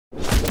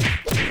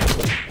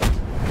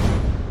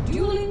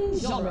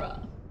genre.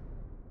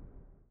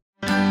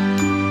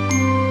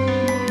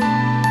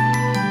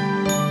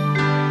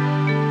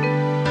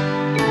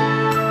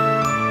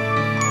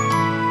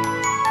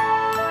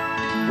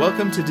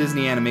 Welcome to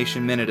Disney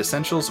Animation Minute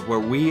Essentials, where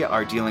we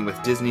are dealing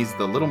with Disney's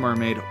The Little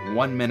Mermaid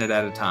 1 minute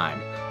at a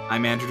time.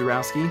 I'm Andrew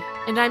Dorowski.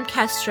 And I'm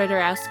Kestra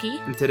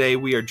Dorowski. And today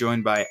we are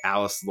joined by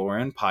Alice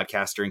Lauren,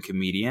 podcaster and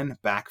comedian,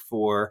 back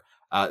for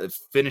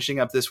finishing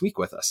up this week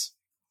with us.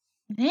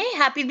 Hey,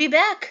 happy to be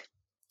back.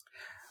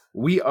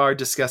 We are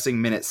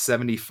discussing minute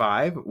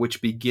 75, which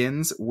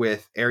begins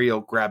with Ariel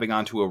grabbing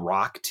onto a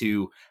rock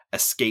to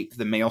escape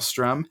the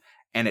maelstrom,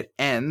 and it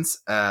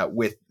ends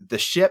with the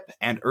ship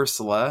and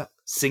Ursula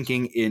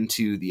sinking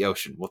into the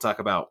ocean. We'll talk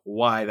about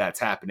why that's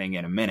happening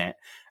in a minute.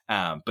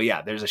 But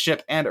yeah, there's a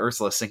ship and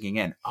Ursula sinking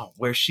in. Oh,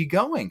 where's she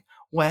going?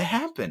 What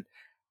happened?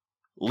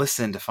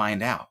 Listen to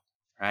find out,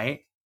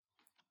 right?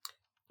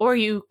 Or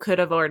you could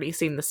have already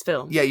seen this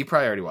film. Yeah, you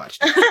probably already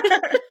watched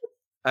it.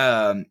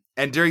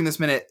 And during this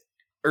minute,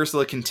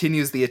 Ursula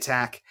continues the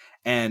attack,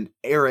 and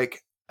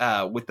Eric,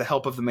 with the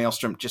help of the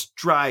maelstrom, just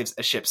drives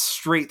a ship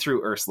straight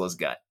through Ursula's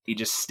gut. He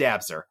just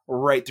stabs her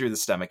right through the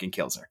stomach and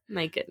kills her.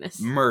 My goodness.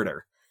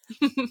 Murder.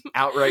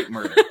 Outright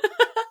murder.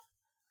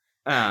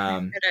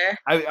 All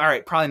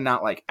right, probably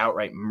not like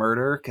outright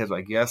murder, because I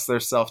guess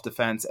there's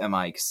self-defense and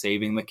like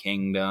saving the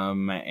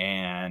kingdom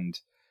and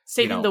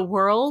saving the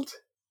world.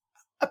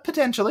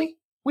 Potentially,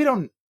 we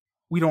don't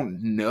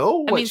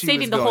know what she saving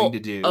was the going whole to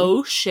do.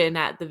 Ocean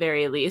at the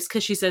very least,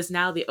 because she says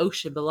now the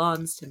ocean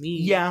belongs to me.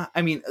 Yeah,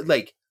 I mean,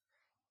 like,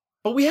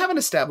 but we haven't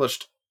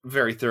established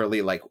very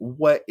thoroughly like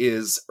what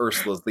is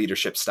Ursula's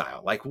leadership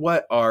style. Like,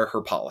 what are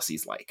her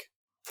policies like?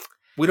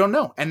 We don't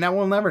know, and now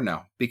we'll never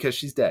know because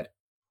she's dead.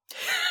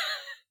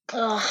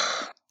 Ugh.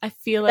 I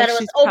feel like that it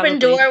she's was open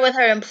door with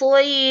her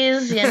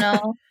employees, you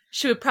know.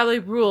 She would probably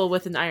rule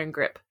with an iron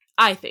grip,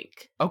 I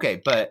think. Okay,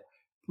 but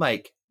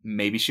like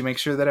maybe she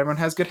makes sure that everyone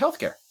has good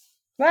healthcare.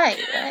 Right.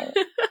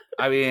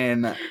 I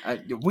mean,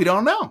 we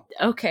don't know.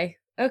 Okay.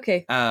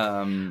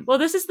 Well,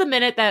 this is the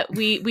minute that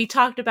we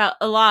talked about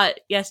a lot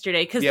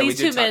yesterday, because these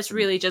 2 minutes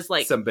really just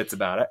like some bits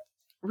about it.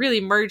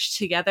 Really merged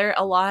together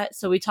a lot.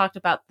 So we talked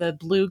about the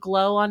blue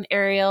glow on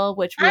Ariel,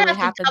 which really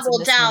happens double in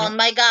this down. minute.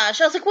 My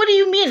gosh, I was like, "What do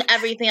you mean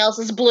everything else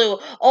is blue?"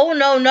 Oh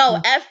no,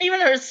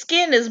 even her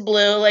skin is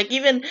blue. Like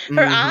even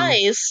her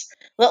eyes,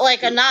 but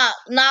like not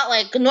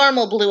like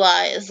normal blue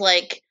eyes.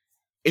 Like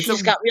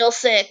she's got real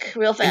sick,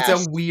 real fast.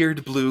 It's a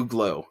weird blue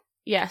glow.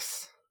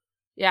 Yes,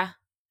 yeah.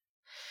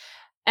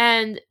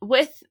 And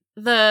with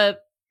the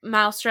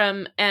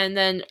maelstrom, and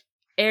then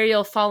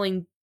Ariel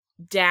falling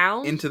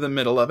down into the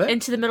middle of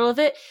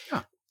it.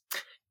 Yeah.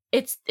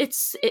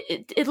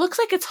 It looks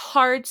like it's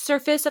hard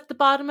surface at the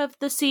bottom of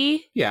the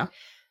sea. Yeah.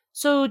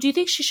 So do you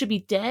think she should be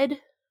dead?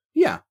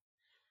 Yeah.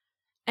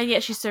 And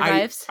yet she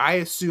survives? I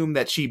assume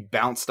that she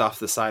bounced off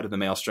the side of the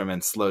maelstrom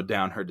and slowed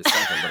down her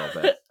descent a little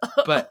bit.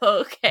 But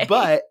okay.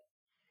 But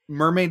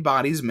mermaid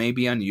bodies may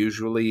be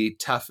unusually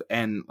tough,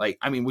 and like,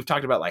 I mean, we've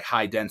talked about like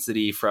high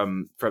density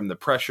from the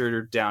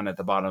pressure down at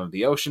the bottom of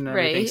the ocean and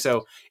everything.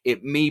 So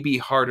it may be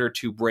harder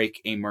to break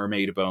a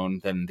mermaid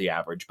bone than the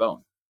average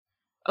bone.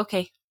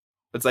 Okay.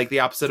 It's like the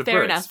opposite of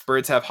Fair birds. enough.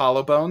 Birds have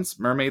hollow bones.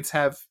 Mermaids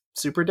have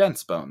super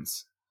dense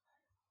bones.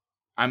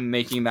 I'm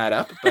making that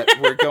up, but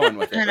we're going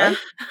with it,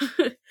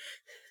 right?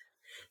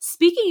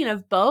 Speaking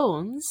of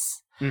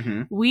bones,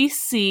 we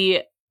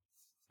see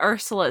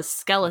Ursula's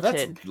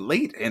skeleton. That's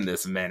late in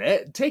this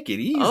minute. Take it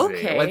easy.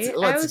 Okay.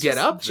 Let's get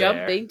up there.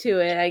 Jumping to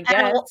it, I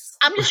guess.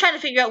 I'm just trying to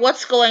figure out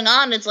what's going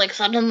on. It's like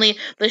suddenly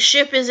the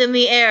ship is in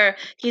the air.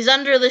 He's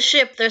under the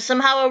ship. There's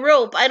somehow a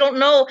rope. I don't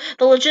know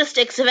the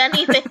logistics of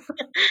anything.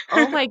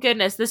 Oh my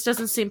goodness, this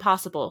doesn't seem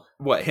possible.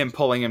 What, him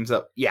pulling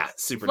himself? Yeah,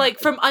 super. Like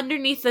from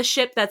underneath the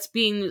ship that's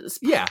being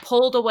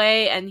pulled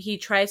away, and he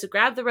tries to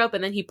grab the rope,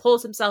 and then he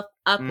pulls himself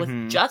up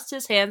with just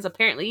his hands.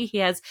 Apparently he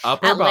has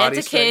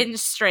Atlantean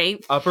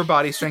strength. Upper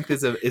body strength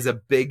is a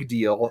big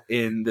deal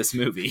in this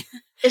movie.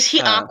 Is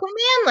he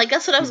Aquaman? Like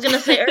that's what I was gonna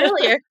say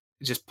earlier.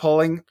 Just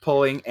pulling,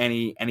 and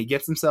he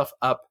gets himself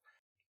up.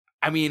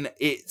 I mean,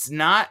 it's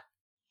not,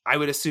 I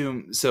would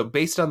assume, so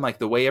based on like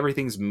the way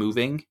everything's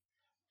moving,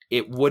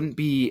 it wouldn't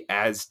be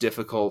as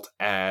difficult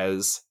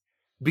as,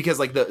 because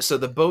like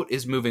the boat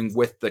is moving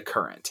with the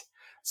current.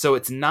 So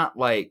it's not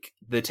like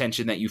the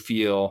tension that you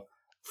feel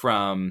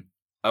from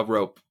a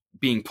rope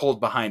being pulled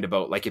behind a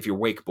boat, like if you're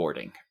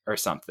wakeboarding or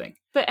something.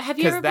 But have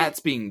you ever that's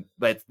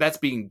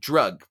being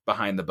drugged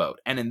behind the boat,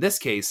 and in this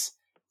case,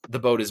 the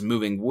boat is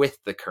moving with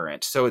the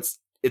current, so it's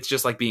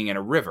just like being in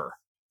a river.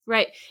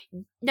 Right.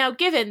 Now,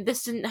 given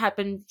this didn't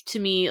happen to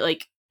me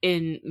like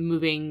in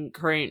moving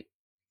current,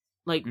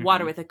 like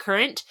water with a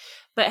current,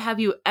 but have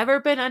you ever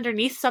been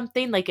underneath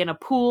something like in a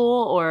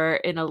pool or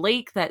in a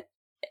lake that,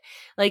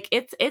 like,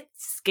 it's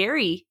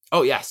scary?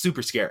 Oh yeah,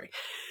 super scary.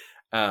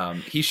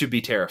 He should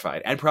be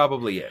terrified, and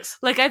probably is.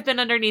 Like, I've been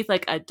underneath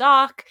like a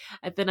dock.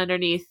 I've been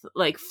underneath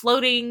like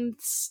floaty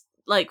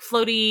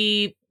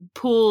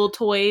pool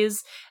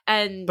toys,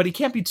 but he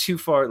can't be too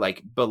far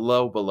like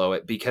below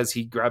it, because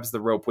he grabs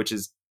the rope, which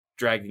is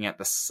dragging at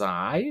the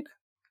side.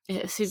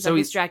 It seems So like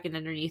he's he's dragging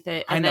underneath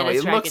it. I And know then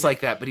it's it looks dragging like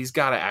that, but he's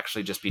got to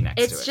actually just be next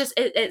to it. It's just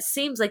it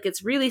seems like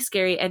it's really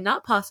scary and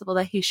not possible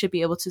that he should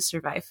be able to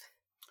survive.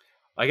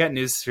 I got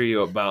news for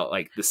you about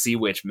like the sea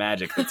witch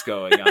magic that's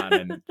going on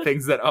and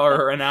things that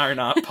are and are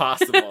not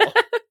possible.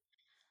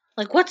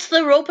 Like, what's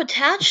the rope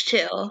attached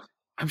to?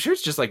 I'm sure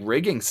it's just like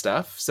rigging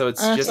stuff. So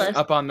it's Oh, just so it's-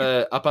 up on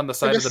the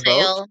side of the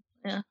sail.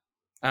 boat.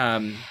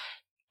 Yeah.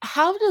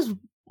 How does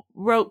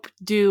rope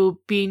do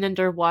being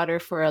underwater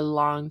for a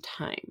long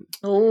time?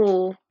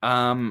 Oh.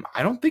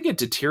 I don't think it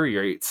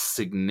deteriorates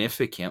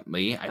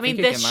significantly. I mean, think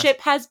it this can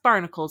ship has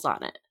barnacles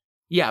on it.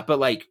 Yeah, but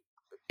like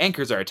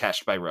anchors are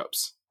attached by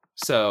ropes.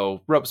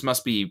 So ropes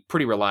must be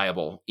pretty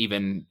reliable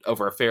even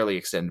over a fairly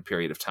extended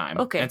period of time.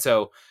 Okay. And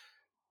so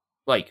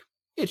like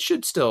it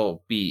should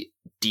still be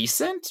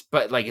decent,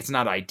 but like it's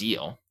not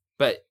ideal.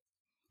 But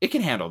it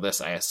can handle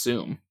this, I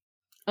assume.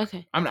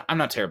 Okay. I'm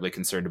not terribly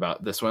concerned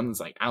about this one. It's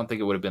like I don't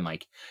think it would have been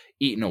like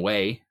eaten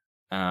away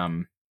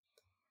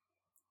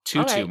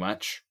too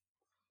much.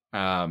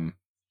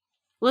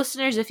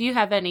 Listeners, if you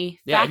have any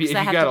Yeah, facts if you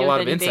that have got to a do lot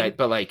with of anything, insight,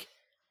 but like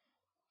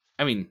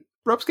I mean,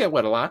 ropes get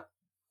wet a lot.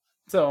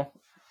 So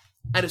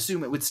I'd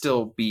assume it would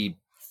still be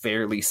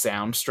fairly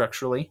sound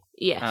structurally.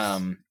 yes,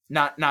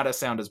 Not as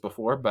sound as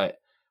before, but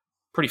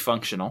pretty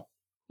functional.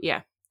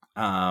 yeah,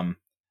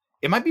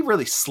 It might be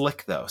really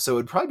slick though, so it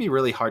would probably be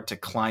really hard to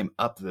climb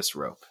up this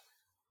rope.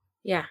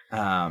 yeah,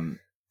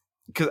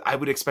 Because I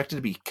would expect it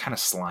to be kind of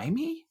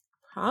slimy.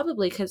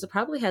 probably because it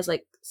probably has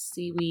like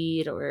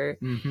seaweed or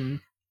Mm-hmm.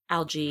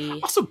 algae.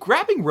 Also,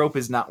 grabbing rope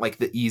is not like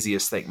the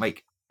easiest thing.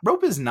 Like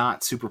rope is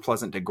not super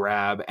pleasant to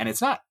grab, and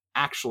it's not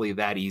actually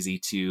that easy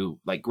to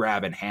like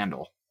grab and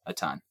handle a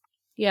ton.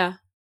 Yeah,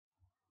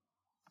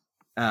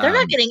 They're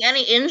not getting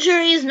any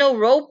injuries, no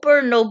rope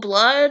or no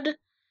blood.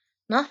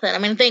 Nothing. I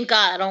mean, thank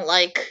God I don't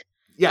like.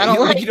 Yeah, I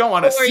don't you don't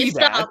want to gory see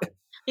that. stuff.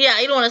 Yeah,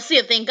 you don't want to see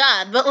it, thank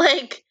God. But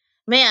like,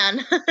 man,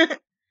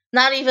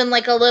 not even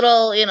like a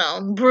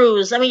little,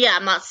 bruise. I mean, yeah,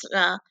 I'm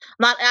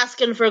not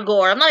asking for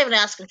gore. I'm not even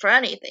asking for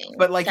anything.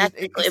 But like,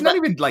 technically, it's not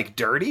even like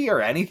dirty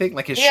or anything.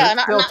 Like his Yeah,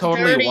 shirt's still not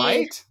totally dirty.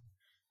 white.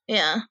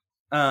 Yeah.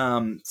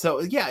 So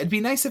yeah, it'd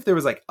be nice if there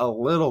was like a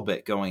little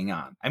bit going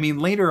on. I mean,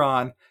 later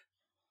on,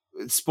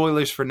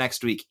 spoilers for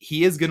next week,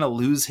 he is gonna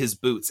lose his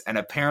boots and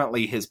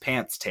apparently his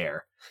pants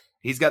tear.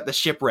 He's got the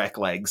shipwreck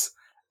legs,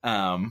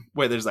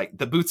 where there's like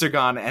the boots are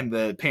gone and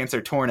the pants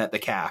are torn at the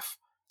calf,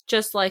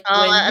 just like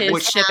Oh, when at his the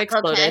ship cap,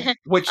 exploded. okay.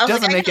 which I was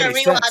doesn't like, I make gotta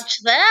any rewatch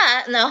sense.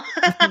 that. No.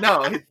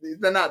 No,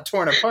 they're not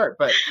torn apart,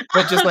 but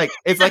just like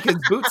it's like his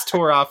boots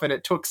tore off and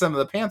it took some of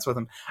the pants with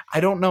him. I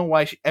don't know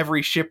why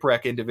every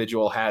shipwreck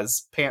individual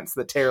has pants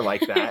that tear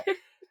like that.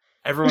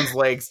 Everyone's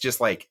legs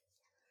just like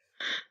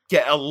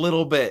get a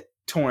little bit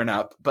torn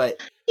up,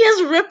 but He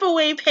has rip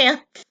away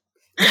pants.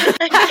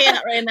 I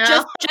can't right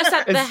now. just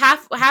at the It's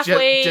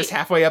halfway, just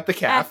halfway up the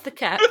calf. at the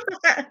cap.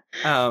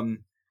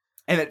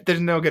 And there's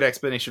no good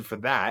explanation for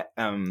that.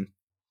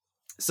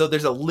 So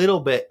there's a little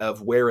bit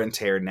of wear and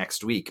tear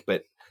next week,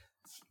 but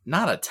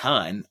not a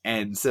ton.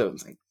 And so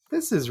it's like,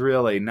 this is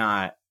really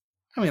not.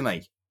 I mean,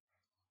 like,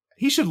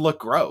 he should look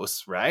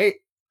gross, right?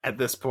 At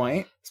this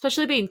point,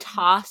 Especially being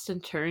tossed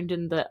and turned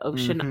in the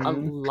ocean a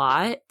Mhm.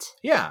 lot,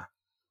 yeah.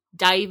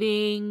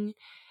 diving.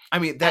 I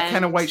mean, that kind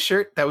of And- white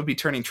shirt that would be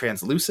turning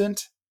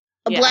translucent.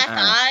 A Yeah. black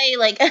eye,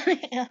 like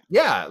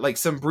Yeah, like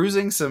some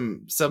bruising,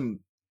 some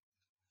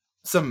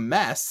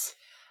mess.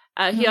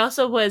 He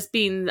also was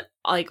being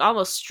like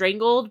almost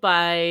strangled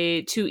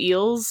by two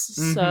eels.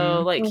 So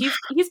Mhm. like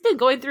he's been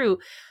going through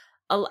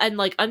and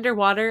like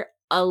underwater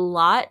a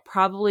lot.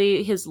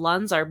 Probably his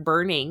lungs are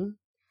burning.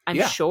 I'm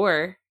Yeah.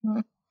 sure.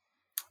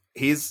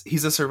 He's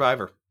a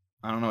survivor.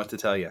 I don't know what to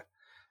tell you.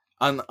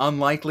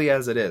 Unlikely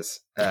as it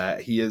is,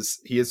 he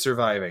is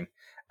surviving.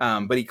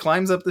 But he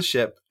climbs up the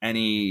ship and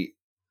he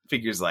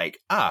figures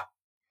like, I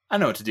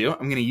know what to do. I'm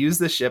going to use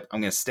this ship.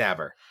 I'm going to stab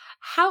her.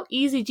 How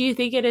easy do you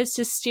think it is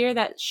to steer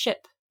that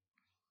ship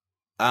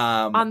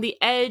on the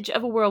edge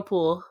of a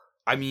whirlpool?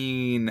 I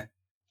mean,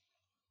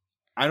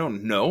 I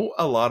don't know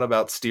a lot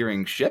about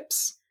steering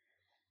ships.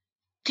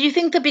 Do you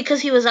think that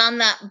because he was on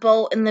that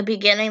boat in the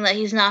beginning that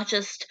he's not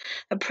just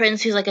a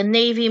prince, he's like a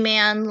navy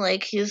man,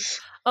 like he's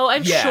Oh,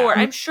 I'm Yeah. sure.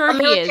 I'm a sure he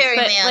is. military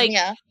But man, like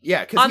yeah.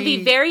 Yeah, because on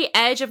the very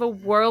edge of a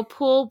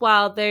whirlpool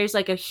while there's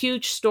like a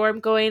huge storm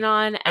going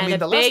on and mean, a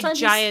the last big time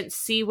giant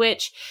sea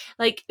witch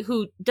like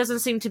who doesn't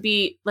seem to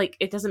be like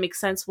it doesn't make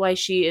sense why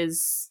she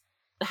is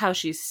how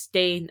she's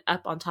staying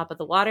up on top of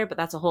the water, but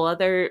that's a whole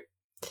other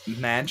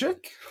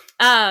magic.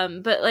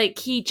 but like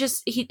he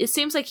it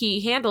seems like he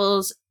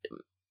handles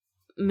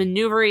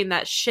maneuvering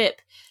that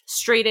ship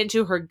straight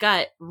into her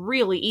gut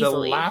really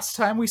easily. The last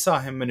time we saw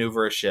him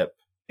maneuver a ship,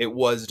 it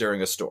was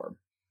during a storm.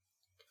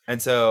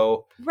 And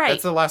so right.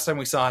 that's the last time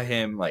we saw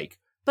him like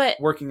But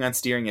working on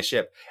steering a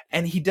ship.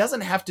 And he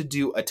doesn't have to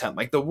do a ton.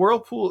 Like the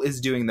whirlpool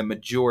is doing the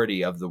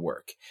majority of the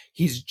work.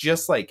 He's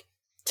just like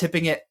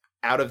tipping it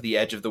out of the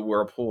edge of the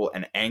whirlpool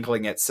and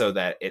angling it so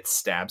that it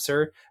stabs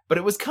her. But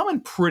it was coming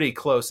pretty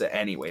close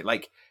anyway.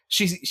 Like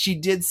she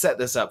did set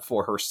this up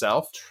for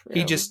herself.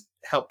 He True. just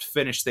helped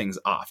finish things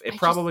off. It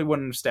probably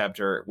wouldn't have stabbed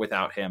her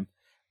without him,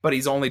 but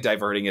he's only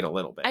diverting it a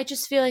little bit. I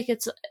just feel like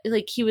it's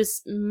like he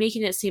was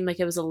making it seem like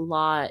it was a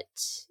lot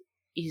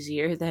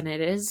easier than it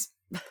is.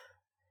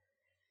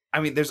 I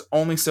mean, there's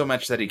only so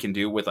much that he can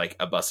do with like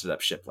a busted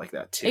up ship like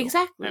that too.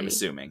 Exactly. I'm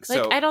assuming. Like,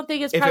 so I don't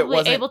think it's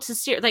probably able to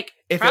steer. Like,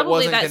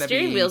 probably that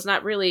steering wheel's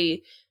not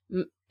really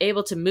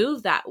able to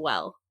move that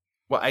well.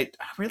 Well, I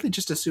really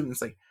just assumed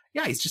it's like,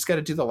 yeah, he's just got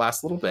to do the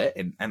last little bit,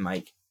 and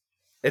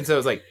so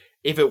it's like,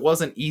 if it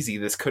wasn't easy,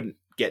 this couldn't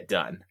get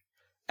done.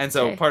 And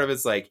so part of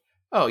it's like,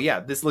 oh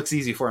yeah, this looks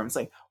easy for him. It's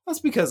like, well, that's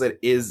because it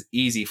is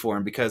easy for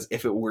him, because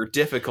if it were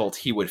difficult,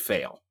 he would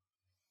fail.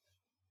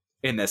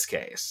 In this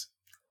case.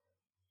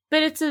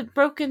 But it's a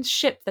broken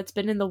ship that's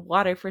been in the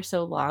water for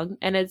so long,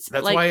 and that's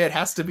like, why it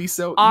has to be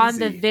so on easy.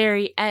 the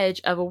very edge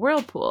of a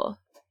whirlpool.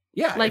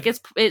 Yeah, like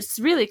it's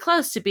really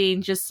close to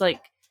being just like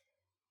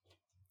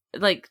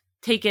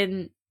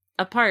taken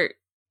apart.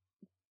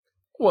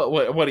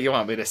 What do you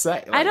want me to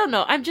say? Like, I don't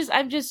know. I'm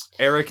just.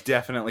 Eric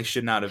definitely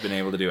should not have been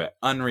able to do it.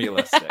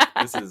 Unrealistic.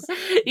 This is.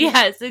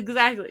 Yes,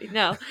 exactly.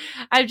 No,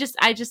 I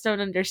just don't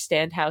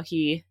understand how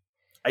he.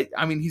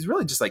 I mean, he's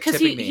really just like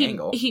tipping the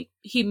angle.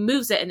 He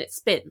moves it and it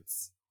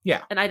spins.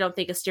 Yeah. And I don't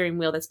think a steering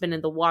wheel that's been in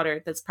the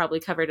water that's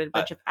probably covered in a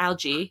bunch of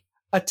algae.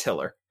 A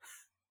tiller.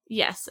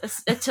 Yes,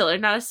 a tiller,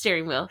 not a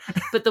steering wheel.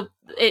 But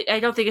I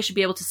don't think it should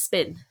be able to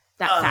spin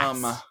that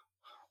fast. Well,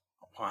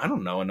 I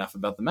don't know enough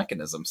about the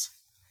mechanisms.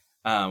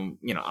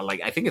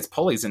 Like, I think it's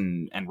pulleys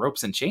and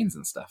ropes and chains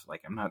and stuff.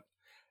 Like, I'm not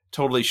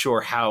totally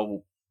sure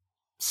how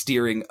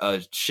steering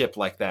a ship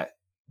like that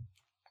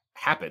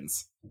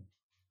happens.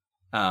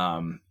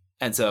 And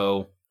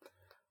so,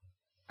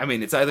 I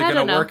mean, it's either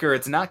going to work or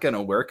it's not going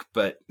to work,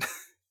 but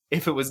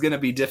if it was going to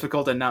be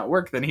difficult and not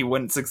work, then he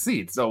wouldn't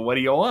succeed. So what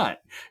do you want?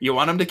 You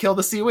want him to kill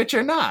the Sea Witch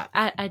or not?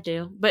 I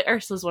do. But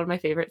Ursula's one of my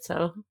favorites,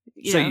 so...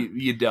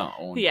 You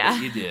don't. Yeah.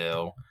 You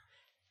do.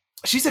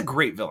 She's a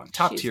great villain.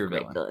 Top tier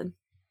villain.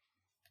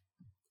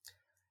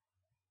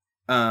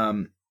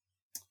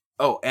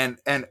 Oh,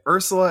 and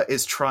Ursula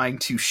is trying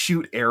to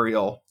shoot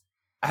Ariel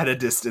at a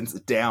distance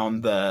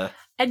down the...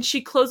 And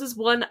she closes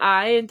one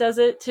eye and does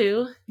it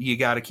too. You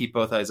got to keep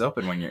both eyes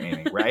open when you're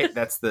aiming, right?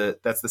 That's the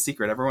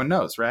secret. Everyone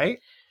knows, right?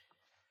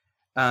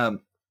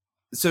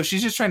 So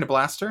she's just trying to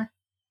blast her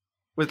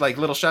with like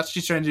little shots.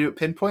 She's trying to do it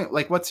pinpoint.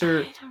 Like, what's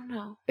her? I don't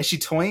know. Is she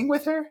toying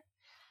with her?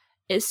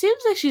 It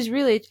seems like she's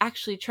really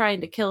actually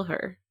trying to kill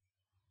her.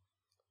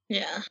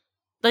 Yeah.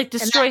 Like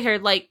destroy her,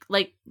 like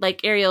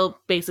Ariel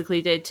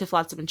basically did to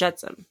Flotsam and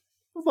Jetsam.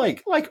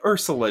 Like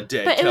Ursula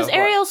did. But it was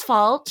Ariel's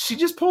fault. She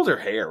just pulled her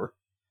hair.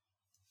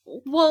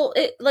 Well,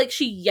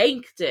 she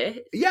yanked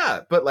it.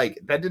 Yeah, but like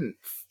that didn't.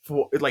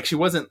 Like she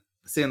wasn't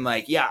saying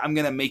like, yeah, I'm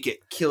gonna make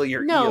it kill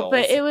your eels. No,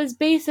 but it was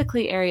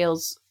basically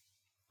Ariel's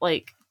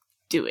like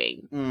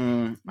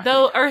doing.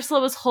 Though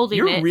Ursula was holding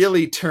it. You're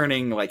really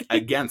turning like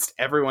against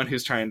everyone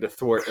who's trying to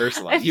thwart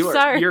Ursula. I'm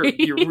sorry.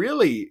 You're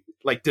really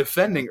like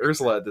defending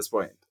Ursula at this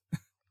point.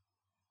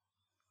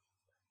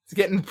 It's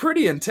getting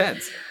pretty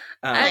intense.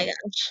 Oh my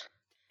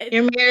gosh.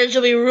 Your marriage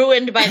will be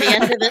ruined by the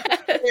end of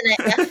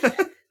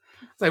this.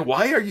 It's like,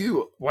 why are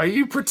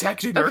you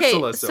protecting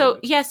Ursula so much?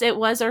 Yes, it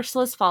was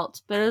Ursula's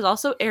fault, but it was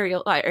also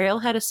Ariel. Ariel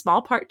had a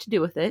small part to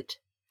do with it.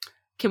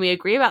 Can we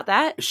agree about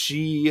that?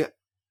 She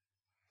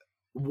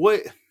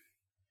would.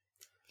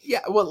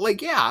 Yeah, well,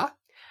 like, yeah.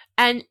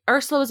 And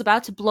Ursula was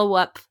about to blow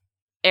up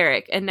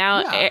Eric, and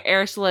now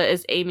Ursula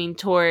is aiming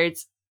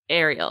towards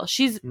Ariel.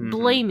 She's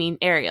blaming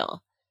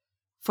Ariel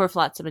for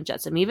Flotsam and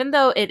Jetsam, even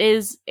though it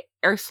is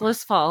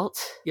Ursula's fault.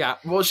 Yeah,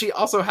 well, she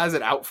also has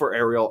it out for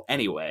Ariel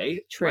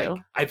anyway. True.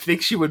 Like, I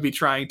think she would be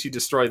trying to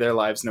destroy their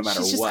lives no matter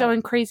what. She's just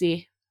going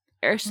crazy.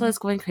 Ursula's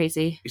going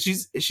crazy.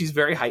 She's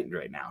very heightened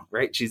right now,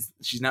 right? She's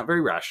not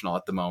very rational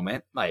at the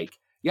moment. Like,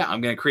 yeah,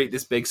 I'm going to create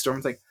this big storm.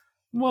 It's like,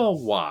 well,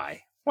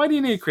 why? Why do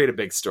you need to create a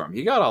big storm?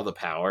 You got all the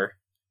power.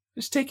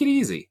 Just take it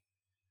easy.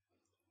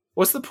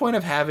 What's the point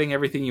of having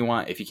everything you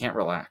want if you can't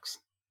relax?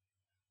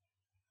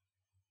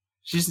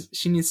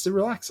 She needs to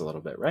relax a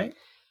little bit, right?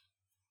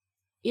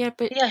 Yeah,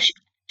 but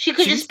she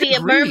could just be a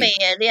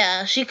mermaid.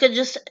 Yeah, she could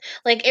just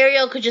like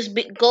Ariel could just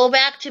go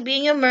back to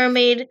being a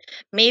mermaid.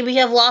 Maybe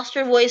have lost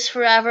her voice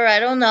forever. I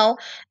don't know,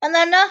 and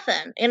then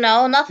nothing.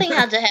 Nothing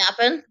had to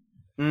happen.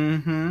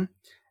 Mm-hmm.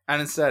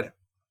 And instead,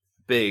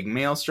 big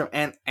maelstrom,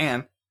 and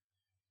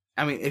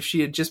I mean, if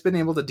she had just been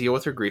able to deal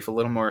with her grief a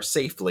little more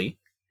safely,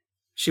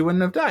 she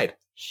wouldn't have died.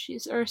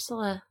 She's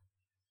Ursula.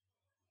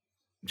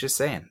 Just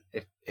saying,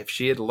 if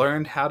she had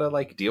learned how to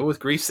like deal with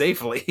grief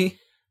safely.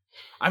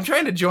 I'm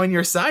trying to join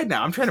your side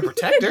now. I'm trying to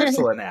protect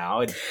Ursula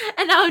now. And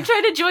now I'm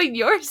trying to join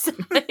your side.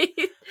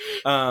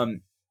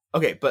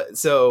 Okay, but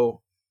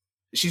so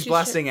she's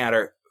blasting at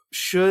her.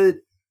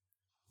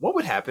 What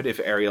would happen if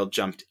Ariel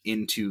jumped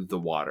into the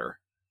water?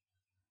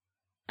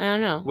 I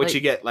don't know. Would she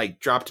get like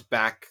dropped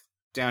back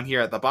down here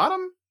at the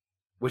bottom?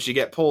 Would she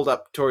get pulled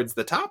up towards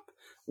the top?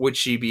 Would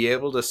she be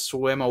able to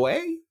swim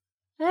away?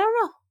 I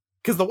don't know.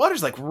 Because the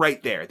water's like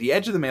right there. The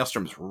edge of the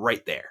maelstrom's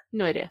right there.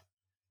 No idea.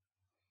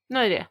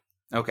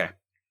 Okay.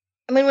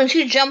 I mean, when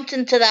she jumped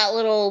into that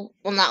little,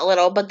 well, not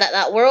little, but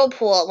that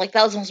whirlpool, like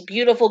that was the most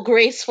beautiful,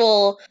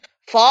 graceful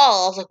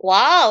fall. I was like,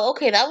 wow,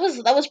 okay, that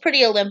was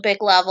pretty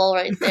Olympic level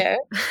right there.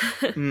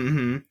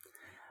 Mm-hmm.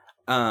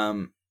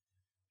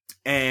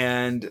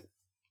 And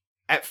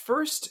at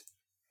first,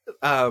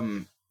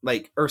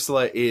 like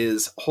Ursula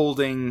is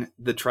holding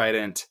the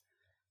trident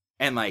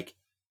and like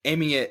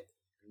aiming it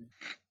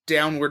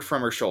downward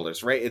from her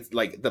shoulders, right? It's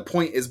like the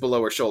point is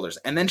below her shoulders,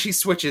 and then she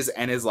switches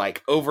and is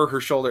like over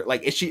her shoulder.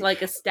 Like, is she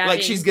like a stab?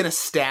 Like she's gonna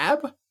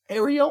stab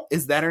Ariel?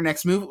 Is that her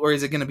next move, or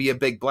is it gonna be a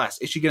big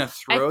blast? Is she gonna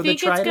throw the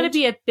trident? I think it's gonna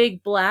be a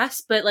big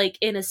blast, but like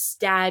in a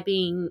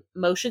stabbing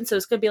motion. So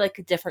it's gonna be like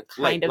a different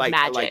kind of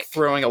magic, like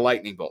throwing a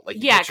lightning bolt.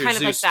 Like yeah, kind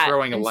of like that.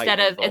 Throwing a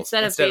lightning bolt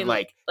instead of being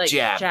like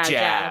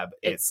jab.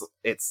 It's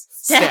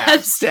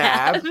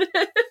stab.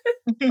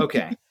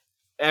 Okay.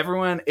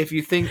 Everyone, if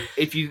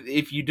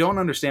you don't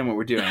understand what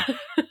we're doing,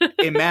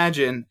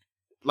 imagine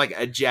like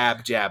a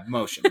jab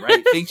motion,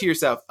 right? Think to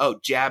yourself, oh,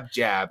 jab,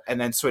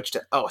 and then switch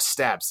to, oh,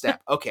 stab.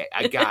 Okay,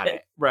 I got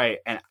it. Right.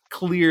 And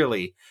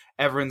clearly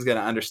everyone's going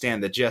to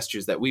understand the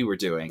gestures that we were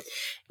doing.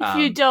 If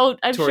you don't,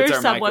 I'm sure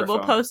someone will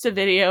post a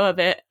video of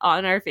it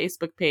on our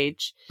Facebook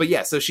page. But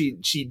yeah, so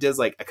she does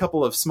like a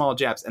couple of small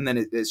jabs, and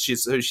then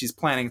she's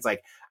planning. It's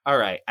like, all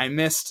right, I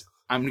missed.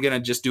 I'm going to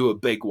just do a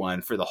big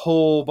one for the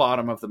whole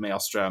bottom of the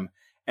maelstrom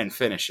and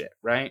finish it,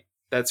 right?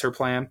 That's her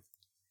plan?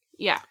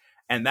 Yeah.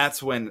 And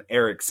that's when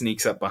Eric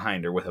sneaks up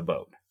behind her with a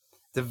boat.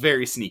 It's a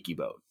very sneaky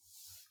boat.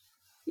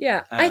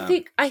 Yeah. I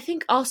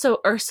think also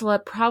Ursula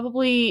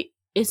probably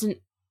isn't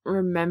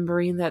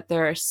remembering that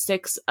there are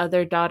 6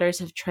 other daughters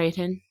of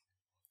Triton.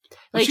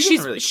 Like she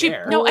doesn't really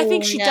care. No, I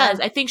think she does.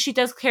 I think she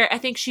does care. I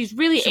think she's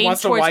really aimed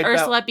towards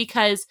Ursula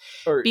because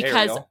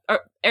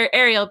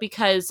Ariel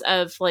because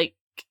of like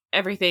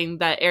everything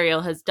that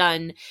Ariel has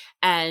done,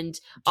 and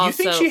do you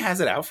think she has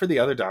it out for the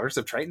other daughters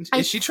of Triton?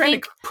 Is she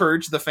trying to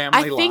purge the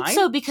family line? I think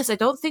so, because I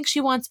don't think she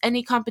wants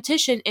any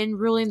competition in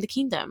ruling the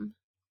kingdom.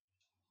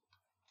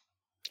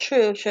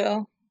 True.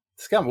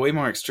 It's gotten way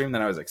more extreme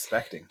than I was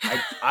expecting.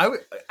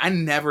 I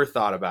never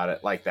thought about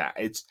it like that.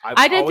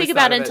 I didn't think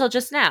about it until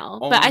just now,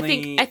 but I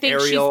think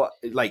Ariel,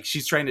 like she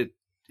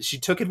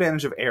took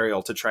advantage of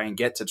Ariel to try and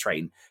get to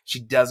Triton. She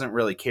doesn't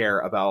really care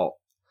about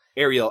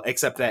Ariel,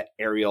 except that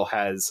Ariel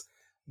has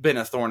been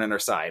a thorn in her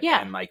side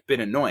and like been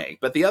annoying.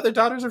 But the other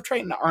daughters of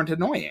Triton aren't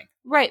annoying.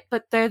 Right,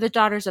 but they're the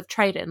daughters of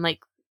Triton.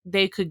 Like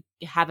they could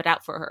have it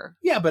out for her.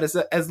 Yeah, but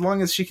as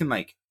long as she can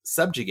like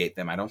subjugate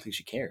them, I don't think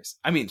she cares.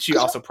 I mean, she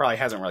also probably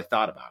hasn't really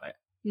thought about it.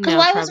 Because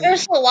why was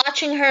Ursula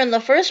watching her in the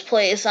first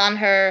place on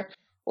her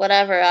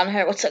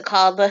what's it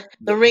called?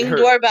 The Ring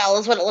doorbell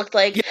is what it looked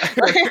like.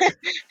 Yeah,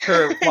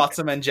 her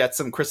Flotsam and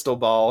Jetsam crystal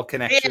ball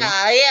connection.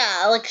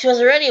 Yeah. Like she was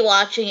already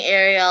watching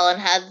Ariel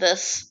and had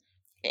this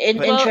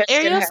interest in her.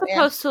 Ariel's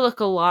supposed to look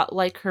a lot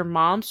like her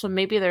mom, so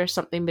maybe there's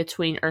something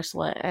between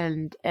Ursula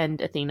and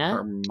Athena.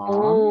 Her mom?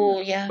 Oh,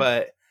 yeah.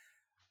 But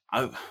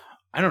I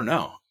don't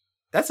know.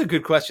 That's a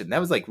good question. That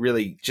was like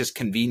really just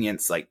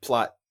convenience, like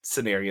plot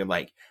scenario.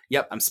 Like,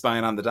 yep, I'm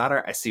spying on the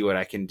daughter. I see what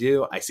I can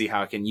do. I see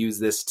how I can use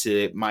this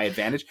to my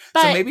advantage.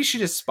 So maybe she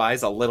just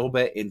spies a little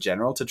bit in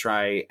general to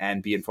try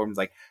and be informed.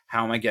 Like,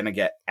 how am I going to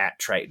get at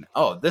Triton?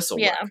 Oh, this will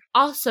work.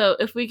 Also,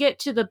 if we get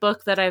to the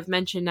book that I've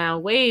mentioned now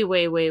way,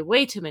 way, way,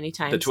 way too many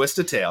times. The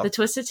Twisted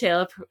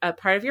Tale, a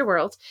part of your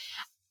world,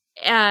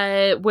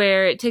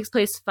 where it takes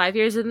place 5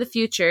 years in the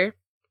future.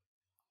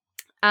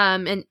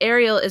 And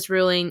Ariel is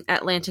ruling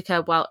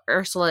Atlantica while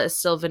Ursula is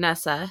still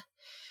Vanessa.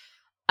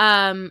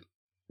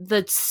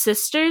 The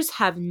sisters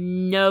have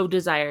no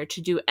desire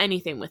to do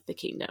anything with the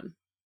kingdom.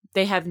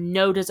 They have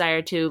no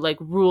desire to like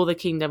rule the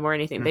kingdom or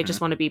anything. Mm-hmm. They just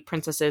want to be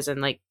princesses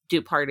and like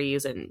do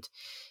parties and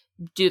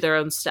do their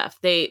own stuff.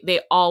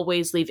 They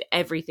always leave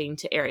everything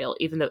to Ariel,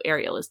 even though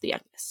Ariel is the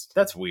youngest.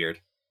 That's weird.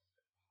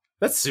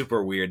 That's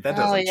super weird. That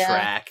doesn't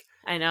track.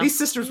 I know. These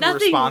sisters were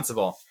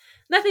responsible.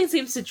 Nothing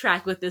seems to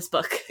track with this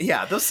book.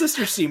 Yeah, those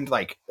sisters seemed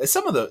like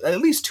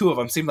at least 2 of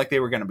them seemed like they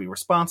were going to be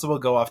responsible,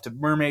 go off to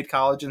mermaid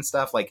college and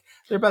stuff. Like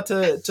they're about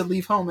to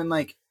leave home and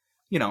like,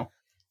 you know.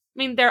 I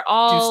mean, they're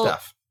all do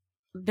stuff.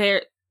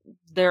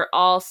 They're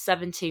all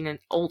 17 and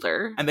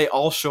older, and they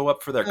all show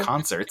up for their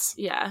concerts.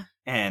 Yeah,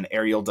 and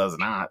Ariel does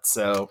not.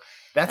 So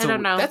that's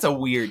a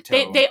weird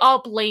tone. They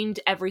all blamed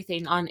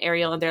everything on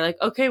Ariel, and they're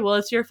like, okay, well,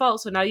 it's your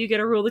fault. So now you get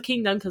to rule the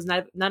kingdom because none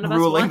of us want to.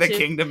 Ruling the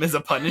kingdom is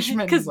a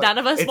punishment because none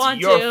of us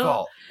want to. It's your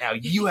fault. Now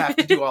you have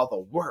to do all the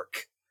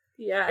work.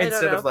 Yeah,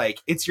 instead of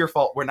like, it's your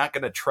fault. We're not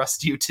going to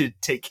trust you to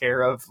take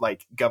care of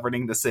like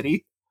governing the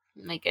city.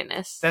 My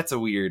goodness, that's a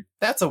weird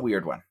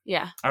one.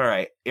 Yeah. All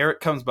right,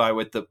 Eric comes by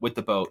with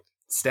the boat,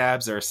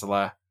 stabs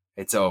Ursula.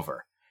 It's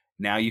over.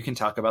 Now you can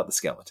talk about the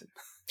skeleton.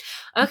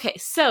 Okay,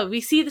 so we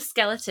see the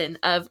skeleton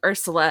of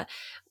Ursula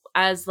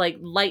as like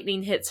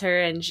lightning hits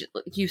her, and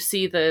you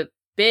see the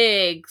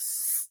big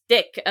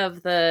stick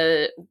of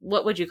the,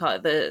 what would you call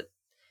it?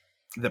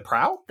 The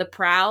prow? The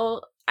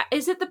prow.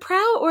 Is it the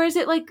prow or is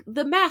it like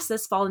the mast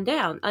that's fallen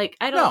down? Like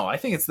I don't know. I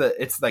think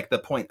it's like the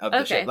point of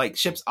the ship. Like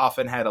ships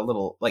often had a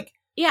little like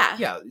Yeah.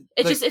 Yeah.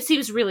 It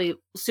seems really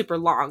super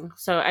long.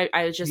 So I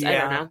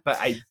don't know. But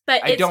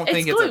But I don't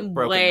think it's a going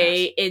broken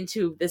way mesh.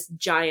 into this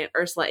giant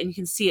Ursula, and you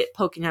can see it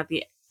poking out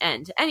the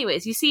end.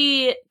 Anyways, you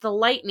see the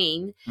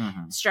lightning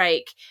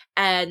strike,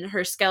 and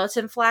her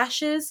skeleton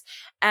flashes,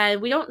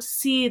 and we don't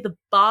see the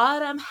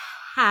bottom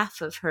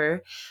half of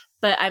her,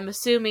 but I'm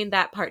assuming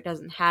that part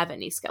doesn't have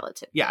any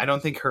skeleton. Yeah, I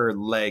don't think her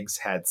legs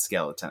had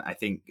skeleton. I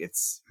think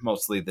it's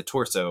mostly the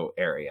torso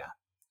area.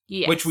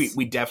 Yes. Which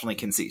we definitely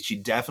can see. She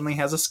definitely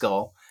has a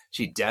skull.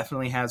 She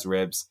definitely has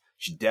ribs.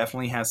 She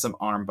definitely has some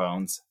arm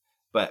bones.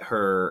 But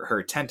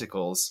her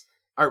tentacles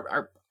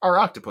are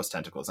octopus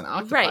tentacles, and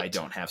octopi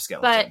don't have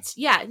skeletons. But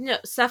yeah, no,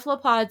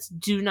 cephalopods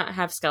do not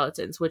have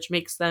skeletons, which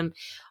makes them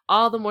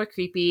all the more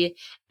creepy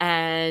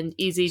and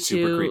easy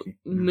to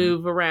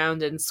move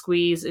around and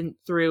squeeze and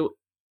through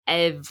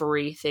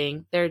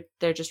everything. They're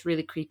just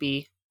really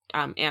creepy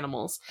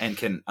animals, and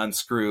can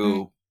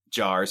unscrew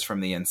jars from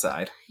the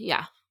inside.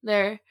 Yeah,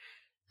 they're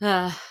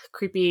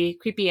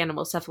creepy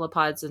animals,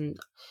 cephalopods. And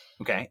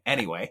okay,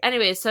 anyway,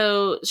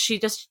 so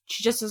she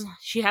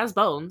has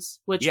bones,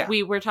 which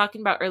we were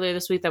talking about earlier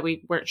this week, that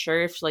we weren't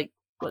sure if like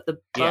what the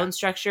bone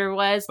structure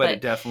was, but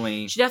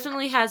she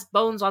definitely has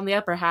bones on the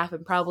upper half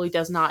and probably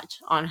does not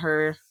on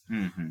her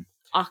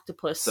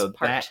octopus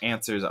part. That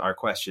answers our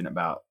question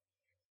about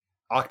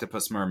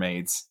octopus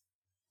mermaids.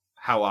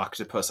 How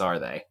octopus are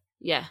they?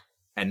 Yeah,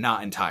 and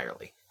not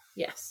entirely.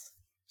 Yes.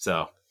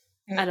 So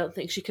I don't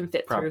think she can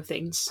fit through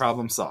things.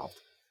 Problem solved.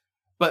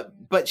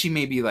 But she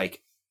may be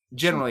like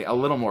generally a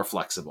little more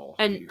flexible,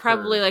 and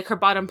probably like her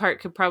bottom part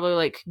could probably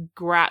like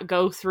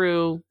go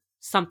through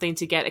something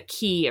to get a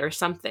key or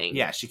something.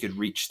 Yeah, she could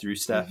reach through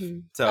stuff.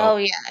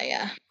 So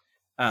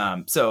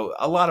so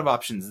a lot of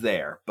options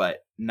there,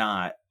 but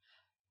not.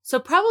 So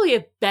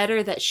probably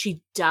better that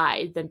she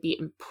died than be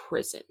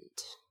imprisoned.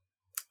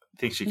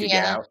 Think she could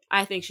get out?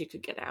 I think she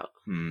could get out.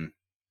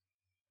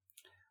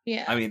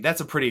 Yeah. I mean,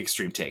 that's a pretty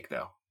extreme take,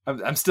 though.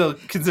 I'm still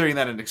considering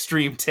that an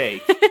extreme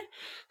take.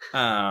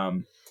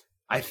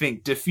 I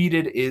think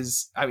defeated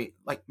is, I mean,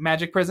 like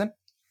Magic Prison.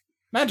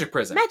 Magic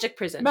Prison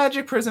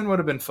would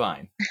have been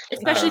fine.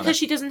 Especially because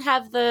she doesn't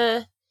have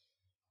the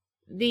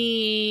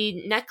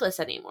necklace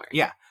anymore.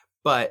 Yeah,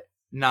 but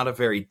not a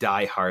very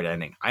Die Hard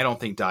ending. I don't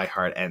think Die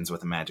Hard ends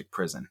with a magic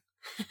prison.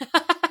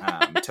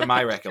 To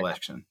my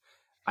recollection.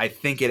 I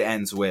think it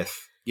ends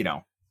with,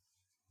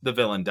 the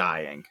villain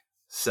dying.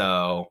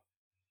 So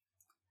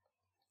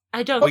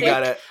I don't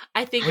think.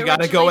 I think we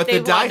gotta go with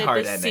the Die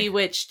Hard the ending. Sea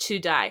Witch to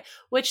die,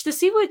 which the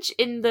Sea Witch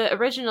in the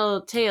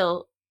original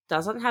tale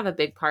doesn't have a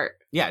big part.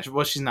 Yeah,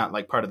 well, she's not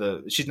like part of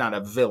the. She's not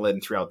a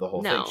villain throughout the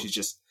whole thing. She's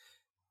just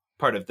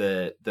part of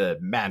the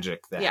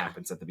magic that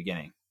happens at the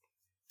beginning.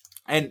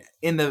 And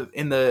in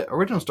the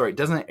original story,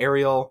 doesn't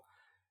Ariel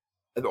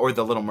or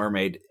the Little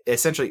Mermaid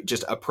essentially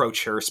just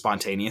approach her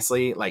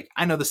spontaneously? Like,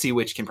 I know the Sea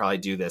Witch can probably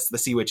do this. The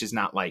Sea Witch is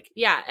not like,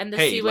 and the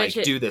hey, Sea Witch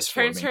do this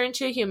turns for me. her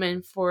into a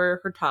human for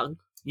her tongue.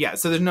 Yeah,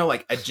 so there's no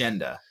like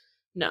agenda.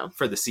 No,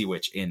 for the Sea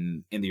Witch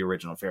in the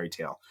original fairy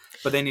tale,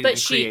 but they needed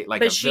to create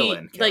like a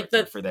villain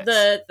character for this.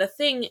 The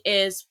thing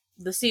is,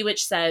 the Sea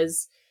Witch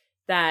says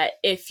that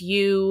if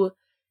you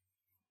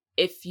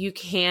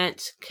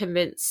can't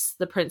convince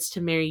the prince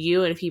to marry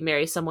you, and if you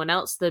marry someone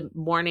else, the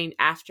morning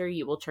after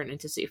you will turn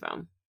into sea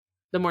foam.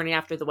 The morning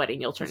after the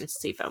wedding, you'll turn into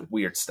sea foam.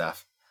 Weird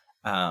stuff.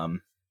 And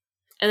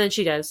then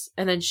she does,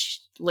 and then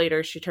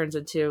later she turns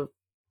into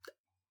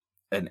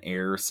an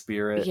air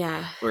spirit,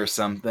 yeah, or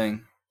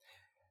something.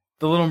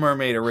 The Little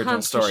Mermaid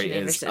original story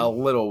is a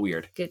little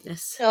weird.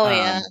 Goodness. Oh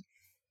yeah.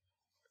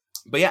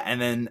 But yeah,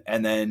 and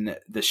then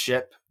the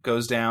ship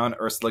goes down.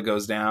 Ursula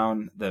goes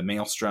down. The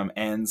maelstrom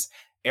ends.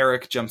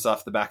 Eric jumps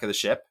off the back of the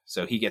ship,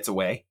 so he gets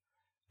away.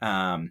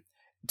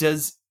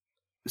 Does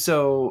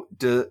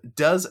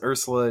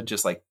Ursula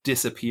just like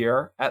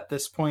disappear at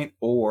this point,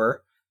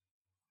 or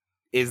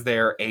is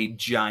there a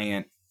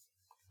giant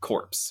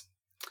corpse?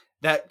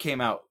 That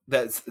came out,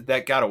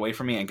 that got away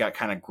from me and got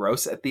kind of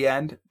gross at the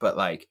end, but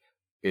like,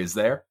 is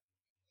there?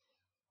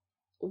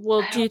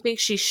 Well, do you think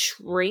she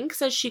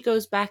shrinks as she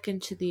goes back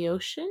into the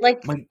ocean?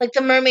 Like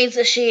the mermaids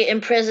that she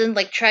imprisoned,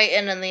 like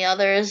Triton and the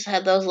others,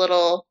 had those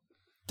little.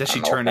 Does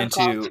she turn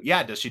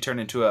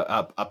into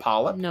a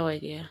polyp? No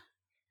idea.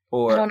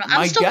 Or I don't know.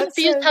 I'm still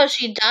confused how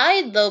she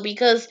died though,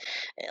 because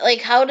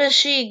like, how does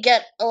she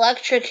get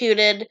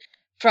electrocuted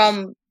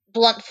from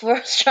blunt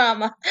force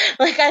trauma?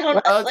 Like, I don't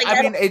know. Like,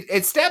 I mean,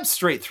 it stabs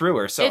straight through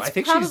her, so it's I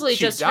think probably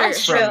she just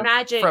dies her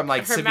magic, from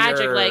like her severe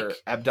magic, like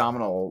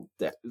abdominal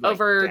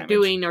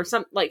overdoing damage. or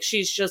something. Like,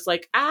 she's just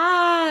like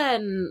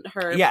and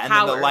her and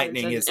then the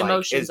lightning is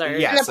emotions like, are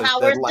and the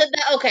powers did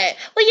that. Okay,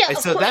 well, yeah.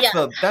 So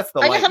that's the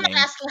I lightning. guess I'm not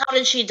asking how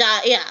did she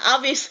die. Yeah,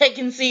 obviously I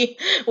can see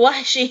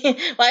why she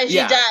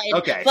died.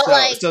 Okay, but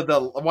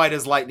so why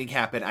does lightning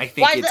happen? I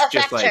think why it's does it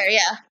just affect like her?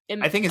 Yeah,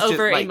 I think it's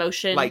over just like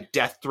emotion, like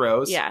death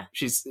throes. Yeah,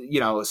 she's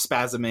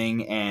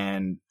spasming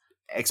and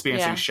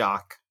experiencing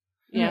shock.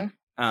 Yeah.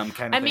 Kind of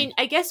I thing. mean,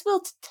 I guess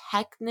we'll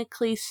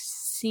technically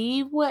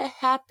see what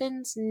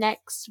happens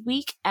next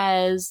week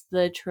as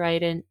the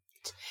Trident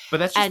shift. But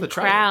that's just And the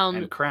trident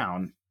and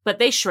crown. But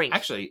they shrink.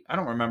 Actually, I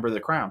don't remember the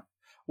crown.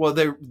 Well,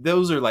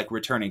 those are like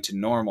returning to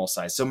normal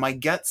size. So my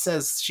gut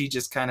says she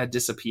just kind of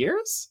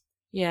disappears.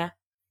 Yeah.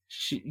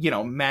 She,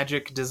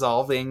 magic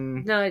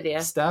dissolving No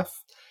idea.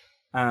 stuff.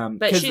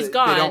 But she's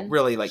gone. They don't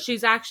really like.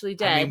 She's actually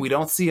dead. I mean, we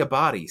don't see a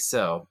body,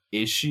 so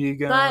is she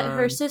gone? But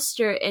her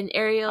sister and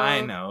Ariel.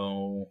 I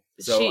know.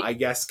 So I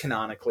guess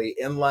canonically,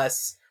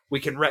 unless we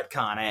can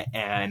retcon it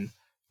and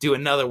do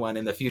another one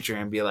in the future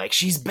and be like,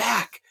 she's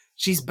back.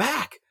 She's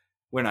back.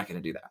 We're not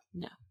going to do that.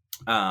 No.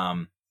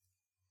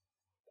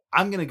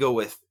 I'm going to go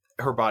with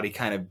her body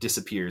kind of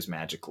disappears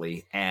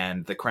magically,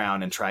 and the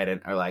crown and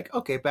trident are like,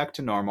 okay, back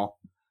to normal.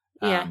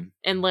 Yeah,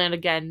 and land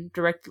again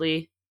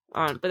directly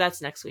on, but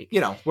that's next week.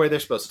 Where they're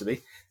supposed to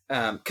be.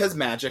 Because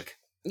magic.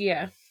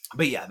 Yeah.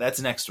 But yeah,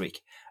 that's next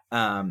week.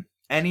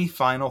 Any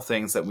final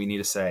things that we need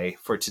to say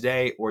for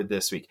today or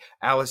this week?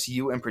 Alice,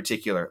 you in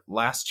particular,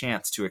 last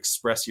chance to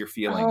express your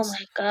feelings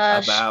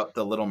about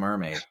The Little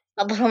Mermaid.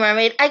 The Little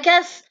Mermaid. I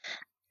guess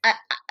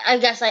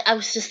I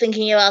was just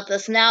thinking about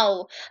this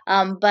now,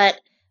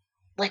 but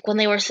like when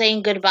they were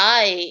saying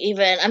goodbye,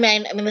 even I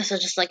mean this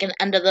is just like an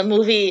end of the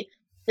movie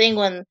thing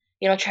when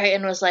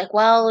Triton was like,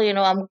 well,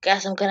 I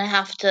guess I'm gonna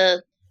have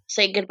to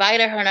say goodbye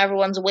to her, and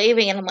everyone's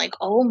waving, and I'm like,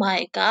 oh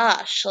my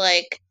gosh,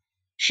 like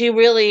she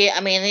really,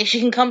 I mean, she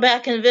can come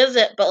back and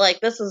visit, but like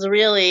this is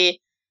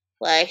really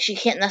like she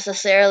can't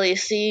necessarily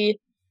see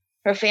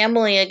her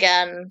family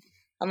again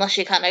unless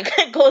she kind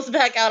of goes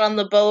back out on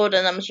the boat,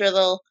 and I'm sure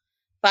they'll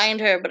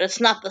find her, but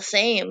it's not the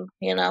same,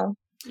 Yeah.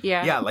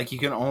 Yeah, like you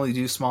can only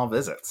do small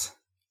visits.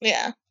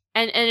 Yeah.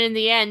 And in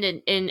the end,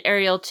 in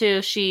Ariel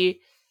too,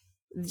 she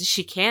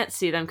can't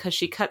see them because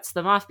she cuts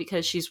them off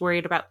because she's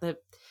worried about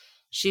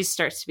she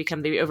starts to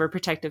become the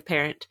overprotective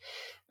parent.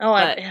 Oh,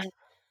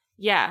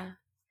 yeah.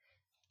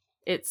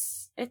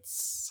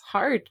 It's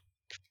hard.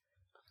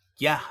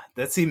 Yeah,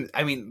 that seems,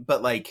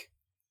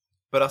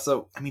 but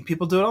also,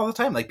 people do it all the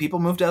time. Like people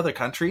move to other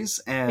countries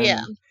and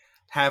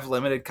have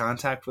limited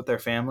contact with their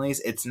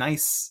families. It's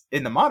nice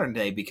in the modern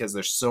day because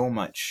there's so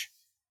much,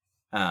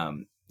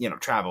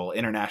 travel,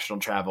 international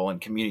travel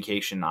and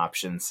communication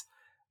options.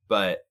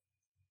 But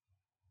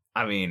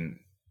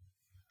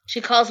she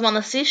calls them on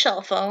the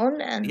seashell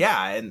phone and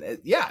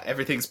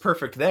everything's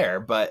perfect there.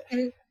 But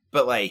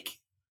like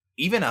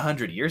even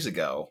 100 years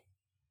ago,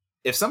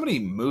 if somebody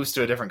moves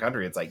to a different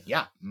country, it's like,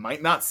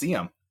 might not see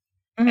them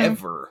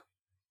ever.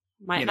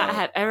 Might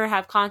not ever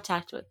have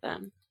contact with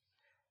them.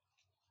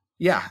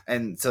 Yeah,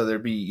 and so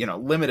there'd be,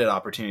 limited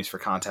opportunities for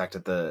contact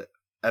at the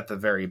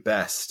very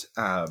best.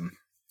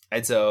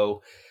 And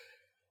so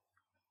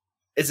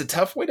it's a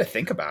tough way to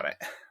think about it.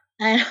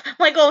 I'm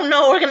like, oh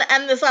no, we're gonna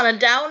end this on a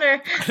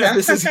downer.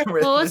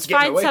 Well, let's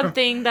find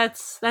something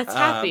that's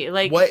happy.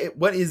 Like,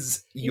 what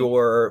is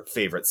your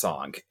favorite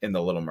song in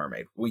The Little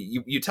Mermaid?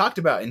 You talked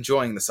about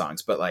enjoying the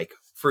songs, but like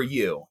for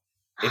you,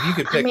 if you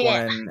could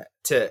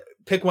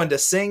pick one to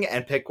sing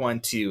and pick one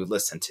to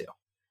listen to.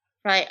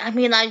 Right.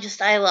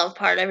 I love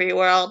Part of Your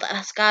World.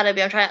 That's gotta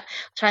be. I'm trying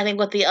to think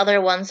what the other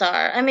ones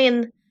are. I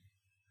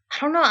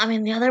don't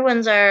know. The other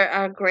ones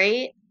are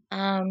great.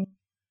 I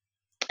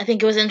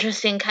think it was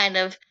interesting, kind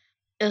of,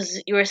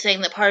 as you were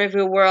saying that Part of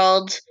Your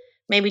World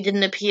maybe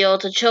didn't appeal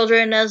to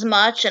children as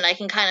much, and I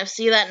can kind of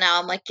see that now.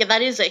 I'm like, yeah,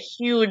 that is a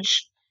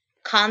huge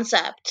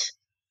concept.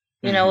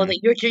 That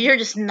you're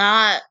just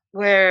not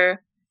where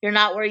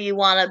you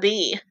want to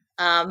be.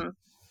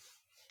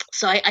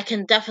 So I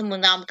can definitely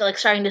now, I'm like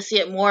starting to see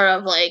it more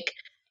of like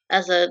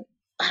as I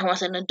don't want to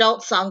say an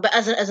adult song, but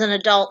as an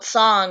adult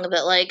song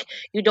that like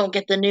you don't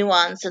get the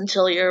nuance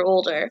until you're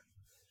older.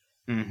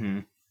 Mm-hmm.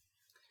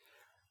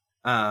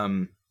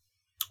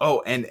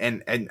 Oh,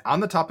 and on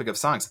the topic of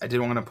songs, I did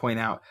want to point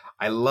out,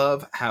 I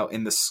love how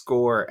in the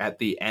score at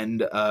the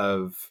end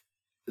of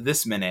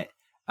this minute,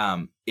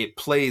 it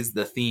plays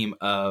the theme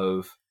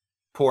of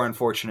Poor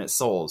Unfortunate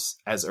Souls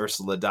as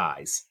Ursula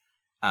dies.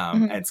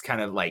 And it's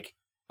kind of like,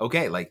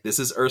 okay, like this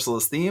is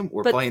Ursula's theme.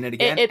 We're playing it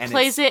again. It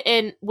plays it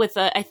in with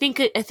I think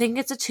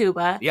it's a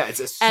tuba. Yeah, it's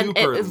a super and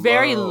it's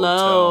very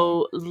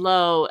low,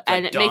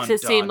 and it makes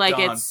it seem like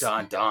it's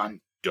dun,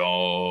 dun,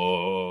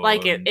 dun.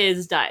 Like it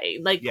is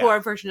dying. Like Poor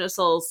Unfortunate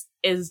Souls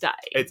is dying.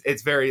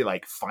 It's very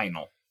like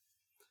final,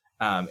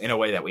 in a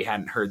way that we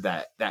hadn't heard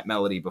that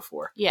melody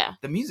before. Yeah,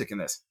 the music in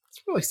this,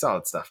 it's really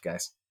solid stuff,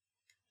 guys.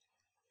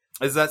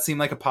 Does that seem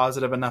like a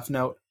positive enough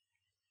note?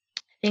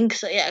 I think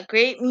so. Yeah,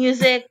 great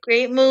music,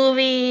 great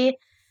movie.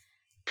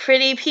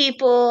 Pretty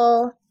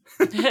people,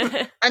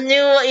 a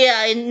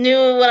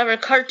new whatever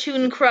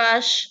cartoon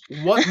crush.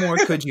 What more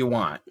could you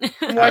want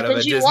out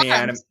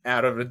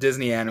of a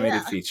Disney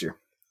animated feature?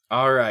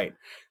 All right,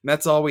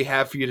 that's all we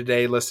have for you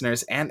today,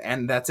 listeners,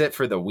 and that's it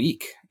for the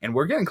week. And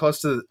we're getting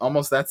close to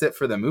almost that's it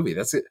for the movie.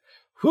 That's it.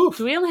 Whew.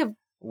 Do we only have?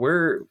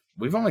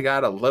 We've only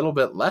got a little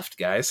bit left,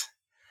 guys.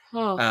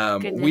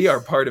 We are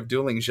part of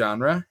Dueling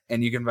Genre,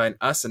 and you can find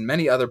us and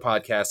many other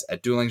podcasts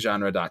at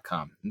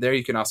duelinggenre.com. There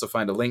you can also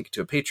find a link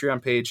to a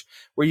Patreon page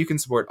where you can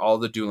support all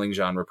the Dueling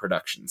Genre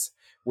productions.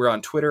 We're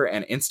on Twitter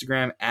and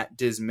Instagram at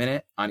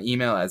DisMinute, on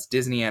email as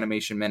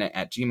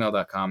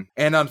DisneyAnimationMinute@gmail.com,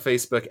 and on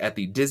Facebook at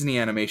the Disney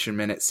Animation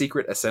Minute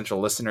Secret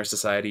Essential Listener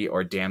Society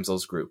or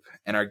Damsels Group.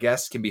 And our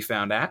guests can be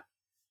found at...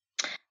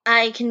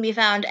 I can be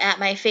found at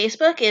my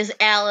Facebook is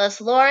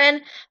Alice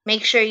Lauren.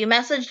 Make sure you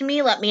message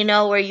me, let me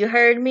know where you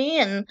heard me,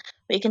 and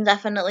we can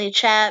definitely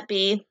chat,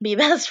 be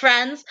best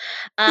friends.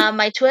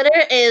 My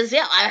Twitter is,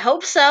 I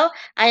hope so.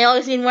 I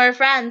always need more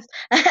friends.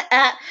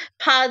 At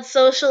Pod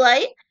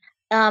Socialite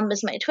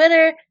is my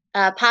Twitter.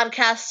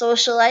 Podcast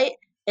Socialite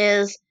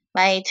is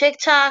my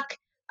TikTok.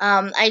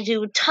 I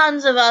do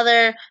tons of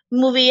other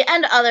movie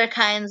and other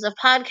kinds of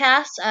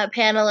podcasts. I'm a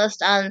panelist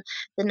on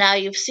the Now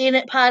You've Seen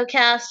It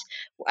podcast.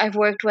 I've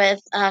worked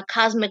with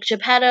Cosmic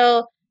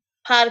Geppetto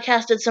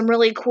podcast, did some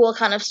really cool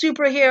kind of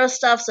superhero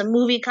stuff, some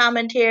movie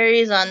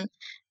commentaries on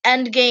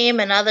Endgame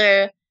and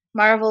other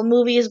Marvel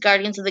movies,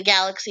 Guardians of the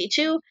Galaxy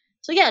 2.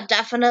 So yeah,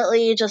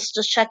 definitely just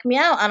check me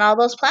out on all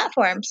those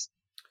platforms.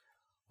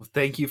 Well,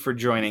 thank you for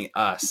joining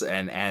us,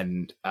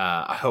 and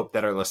I hope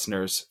that our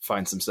listeners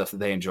find some stuff that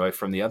they enjoy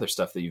from the other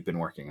stuff that you've been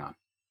working on.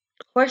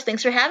 Of course,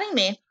 thanks for having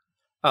me.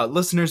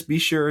 Listeners, be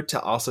sure to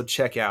also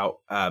check out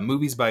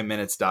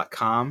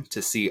moviesbyminutes.com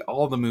to see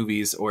all the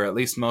movies, or at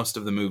least most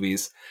of the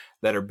movies,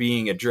 that are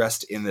being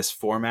addressed in this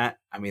format.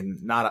 I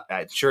mean,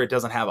 I'm sure it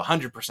doesn't have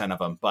 100% of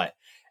them, but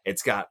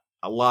it's got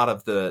a lot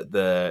of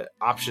the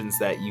options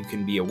that you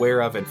can be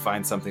aware of and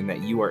find something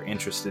that you are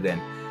interested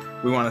in.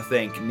 We want to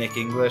thank Nick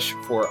English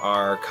for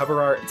our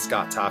cover art and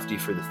Scott Tofty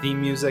for the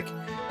theme music.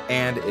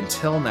 And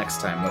until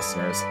next time,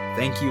 listeners,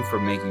 thank you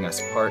for making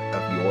us part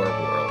of your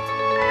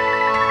world.